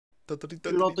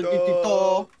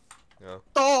Tito. Yeah.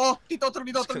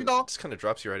 Tito. Just kind of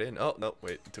drops you right in. Oh no,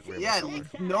 wait, it took me. Yeah,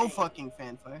 no fucking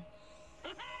fanfare.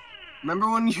 Remember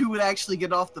when you would actually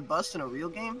get off the bus in a real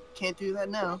game? Can't do that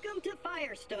now. Welcome to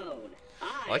Firestone.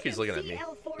 I like he's looking at me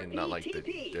and not like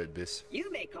the abyss.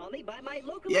 You may call me by my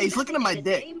local. Yeah, he's looking at my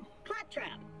dick. Name,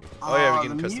 Claptrap. Oh yeah, we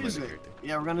the can customize music. the character.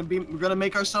 Yeah, we're gonna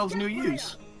make ourselves new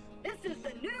use. This is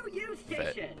the new use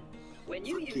station. When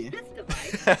you Fuck use yeah. this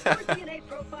device, your DNA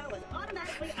profile is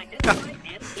automatically identified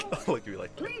and stored. Look at me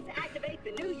like that. Please activate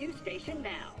the new use station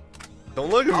now.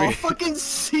 Don't look at Oh, me. fucking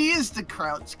C is the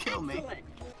crouch. Kill me. Excellent.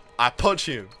 I punch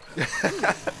him. Oh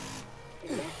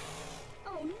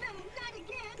no, not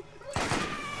again.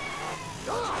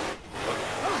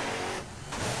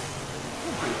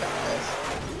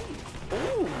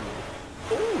 Oh,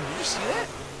 did you see that?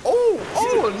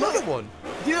 Oh, another one.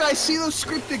 Dude, I see those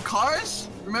scripted cars.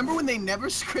 Remember when they never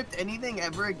script anything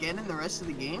ever again in the rest of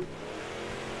the game?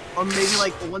 Or maybe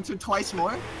like once or twice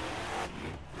more?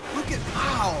 Look at,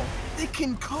 wow, they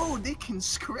can code, they can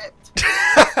script.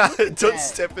 Don't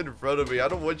step in front of me. I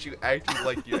don't want you acting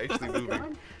like you're actually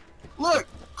moving. Look,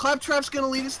 Claptrap's gonna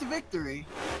lead us to victory.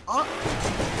 Oh,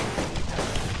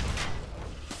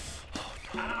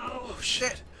 Oh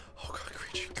shit. Oh god,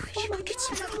 Creature, Oh my get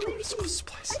some God, fucking I'm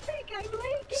supplies. I think I'm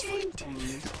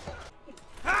leaking.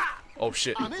 Oh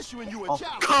shit. I'm issuing you a oh,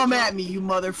 challenge. come at me, you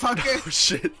motherfucker. Oh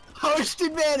shit. Host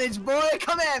advantage, boy,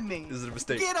 come at me. This is a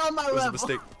mistake. Get on my It was level. a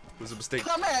mistake. It was a mistake.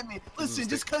 Come at me. Listen,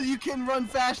 just because you can run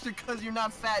faster because you're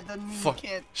not fat doesn't mean Fuck. you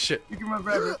can't. Shit. You can run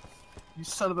forever. You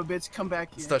son of a bitch, come back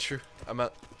here. It's not true. I'm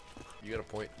out. You got a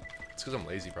point. It's because I'm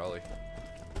lazy, probably.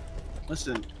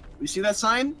 Listen, you see that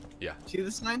sign? Yeah. See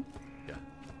the sign? Yeah.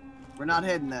 We're not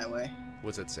heading that way.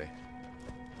 What's that say?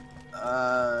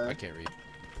 I I can't read.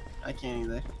 can't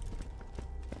either.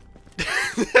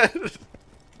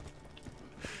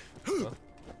 Well,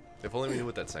 if only we knew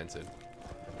what that sign said.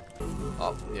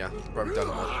 Oh, yeah. Brought me down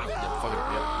the hall. Yeah, fuck it.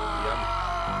 Yeah.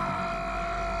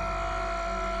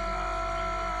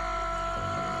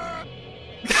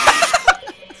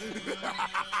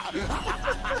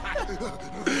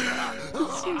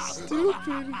 That's so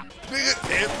stupid.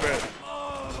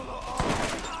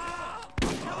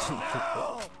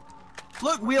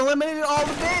 Look, we eliminated all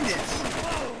the bandits.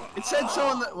 It said so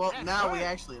on the. Well, now we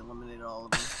actually eliminated all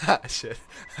of them. Shit.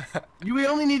 We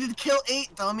only needed to kill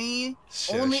 8, dummy.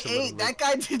 Shit, I Only should've let 8. him That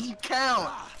guy didn't count.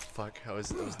 Fuck, that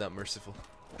was not merciful.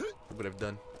 What would I've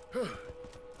done?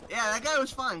 Yeah, that guy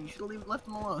was fine. You should have left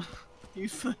him alone.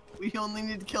 We only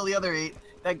need to kill the other 8.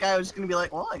 That guy was gonna be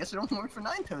like, well, I guess I don't work for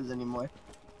Nine Toes anymore.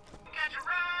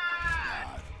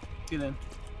 Get in.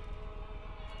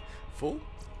 Full?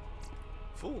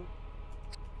 Full?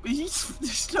 But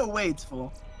there's no way it's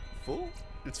full. Full?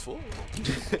 It's full.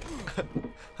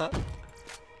 Huh?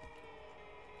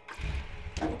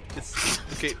 It's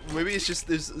okay. Maybe it's just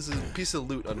there's a piece of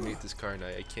loot underneath this car, and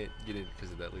I can't get in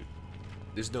because of that loot.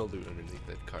 There's no loot underneath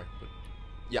that car, but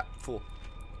yeah, full.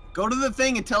 Go to the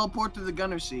thing and teleport to the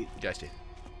gunner seat. Gotcha.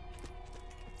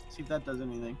 See if that does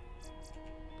anything.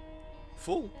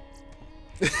 Full.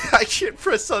 I can't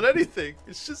press on anything.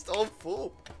 It's just all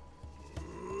full.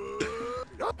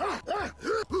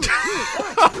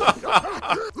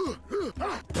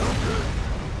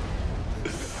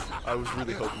 I was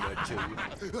really hoping I'd kill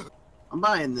you. I'm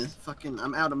buying this.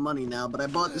 I'm out of money now, but I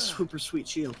bought this super sweet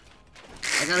shield.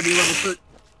 I gotta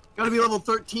be level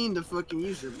 13 to fucking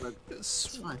use it, but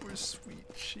it's fine. Super sweet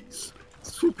shield.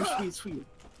 Super sweet.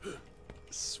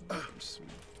 Super sweet.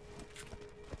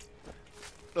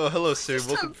 Oh, hello, sir.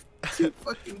 Welcome. Two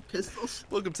fucking pistols.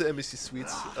 Welcome to MSC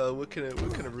Suites. What kind of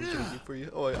room can I do for you?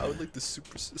 Oh, I would like the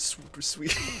super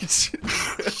sweet.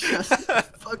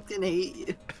 Fucking hate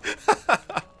you.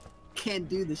 Can't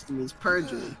do this to me. It's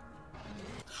perjury.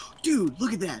 Dude,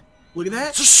 look at that. Look at that.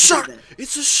 It's a shock.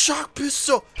 It's a shock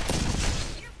pistol. You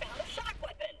found a shock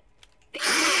weapon.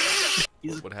 He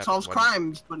What happened? solves What-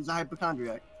 crimes, but he's a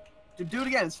hypochondriac. Dude, do it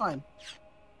again. It's fine.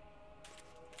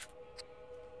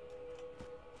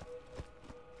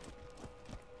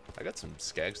 I got some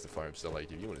skags to farm, so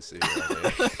like, if you want to sit here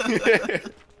all day.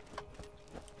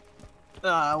 No,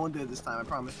 I won't do it this time. I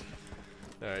promise.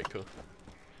 All right, cool.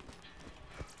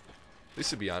 At least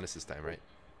to be honest this time, right?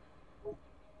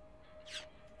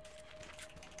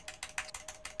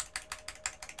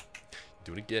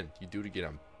 Do it again. You do it again.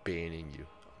 I'm banning you.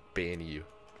 I'm banning you.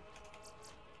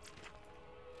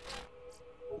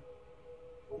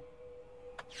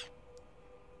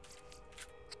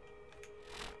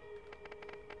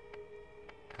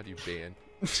 How do you ban?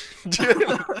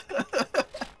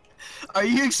 Are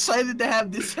you excited to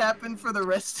have this happen for the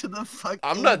rest of the fucking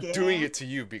I'm not game? doing it to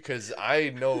you because I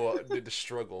know the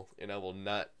struggle, and I will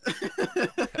not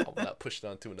push it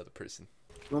on to another person.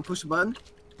 You wanna push the button?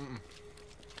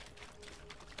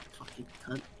 Fucking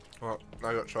cunt. Well,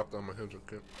 I got chopped on my head,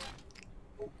 okay.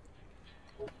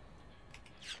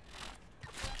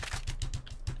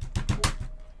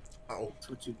 Ow. That's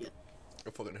what you get.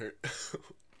 It fucking hurt.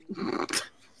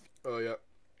 Oh, yeah.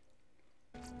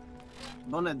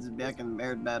 Bonehead's back in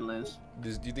Baird Badlands. Do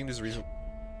you think there's a reason?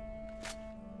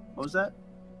 What was that?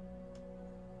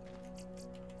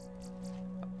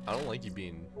 I don't like you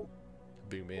being a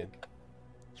big man.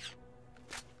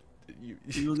 You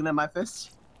looking at my fists?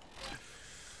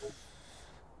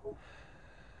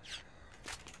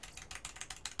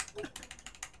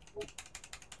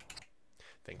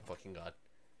 Thank fucking God.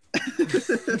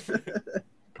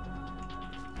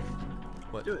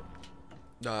 What? Do it.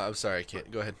 No, I'm sorry, I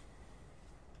can't. Go ahead.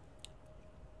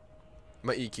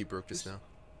 My E key broke just now.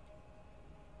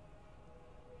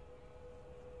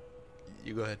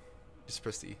 You go ahead. Just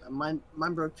press the E. Mine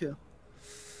broke too.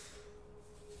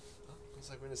 Looks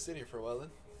like we're gonna sit here for a while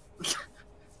then.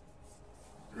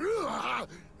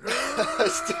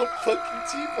 Still fucking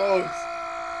T-pose.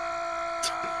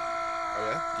 Oh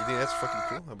yeah? You think that's fucking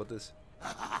cool? How about this?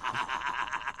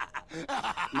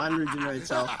 Mine regenerates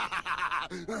itself.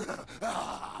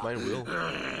 Mine will.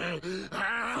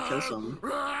 Kill someone.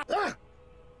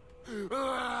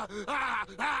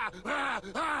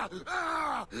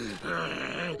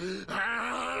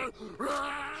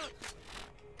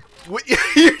 What?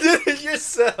 You did it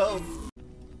yourself!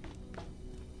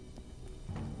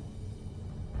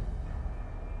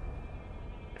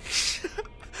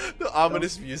 The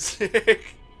ominous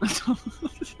music.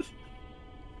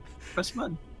 Press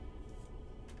button.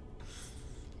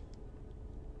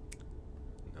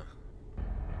 No.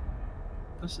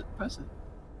 Press it. Press it.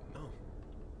 No.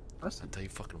 Press I'll it. tell you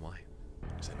fucking why.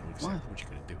 Because I know exactly what you're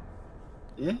gonna do.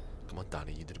 Yeah? Come on,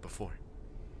 Donnie, you did it before.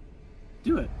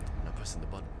 Do it. I'm not pressing the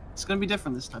button. It's gonna be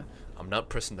different this time. I'm not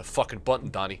pressing the fucking button,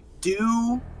 Donnie.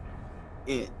 Do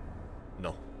it.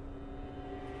 No.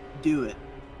 Do it.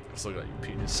 I'm still got your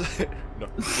penis. No.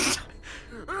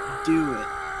 Do it.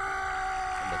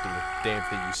 I'm not doing a damn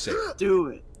thing you say. Do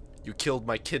it. You killed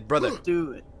my kid brother.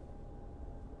 Do it.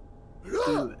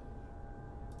 Do it.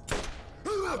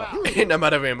 And I'm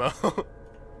out of ammo.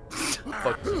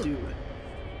 Fuck you. Do it.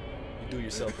 You do it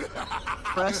yourself.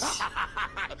 Press.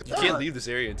 You can't leave this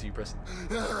area until you press it.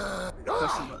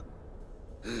 Press the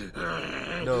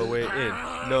button. No way in.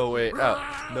 No way out.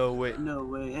 No way. No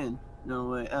way in. No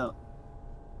way out.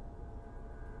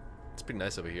 It's pretty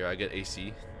nice over here. I get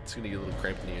AC. It's gonna get a little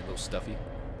cramped in here, a little stuffy.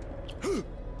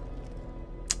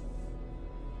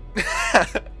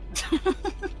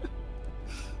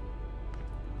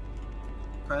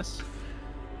 Press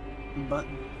the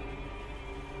button.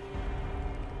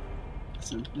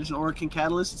 Listen, there's an Orkin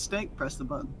catalyst at stake. Press the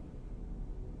button.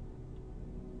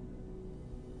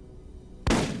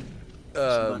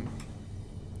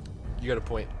 You got a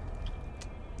point.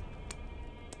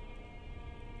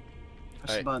 Press the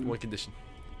Alright, button. one condition.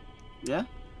 Yeah?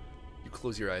 You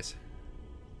close your eyes.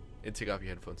 And take off your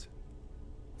headphones.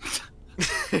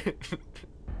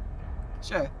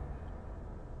 Sure.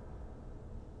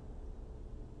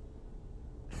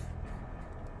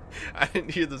 I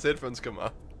didn't hear those headphones come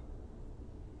off.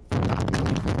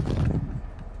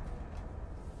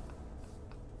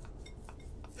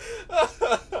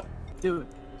 Do it.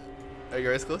 Are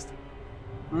your eyes closed?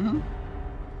 Mm-hmm.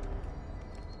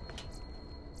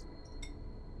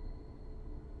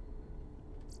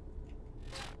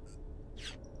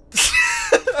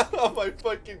 Oh my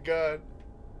fucking God.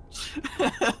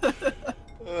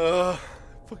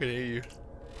 Fucking hate you.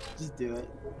 Just do it.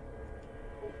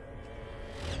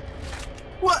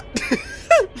 What?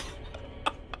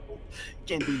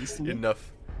 Can't do this to me.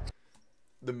 Enough.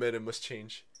 The meta must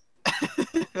change.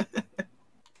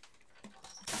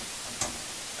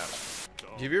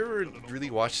 Have you ever really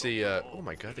watched a, oh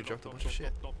my God, they dropped a bunch of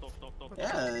shit.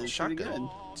 Yeah, it's pretty Shotgun.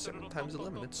 good. 7 times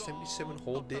 11, that's 77,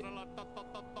 hold it.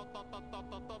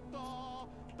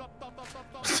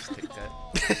 Just take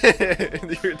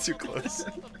that. You're too close.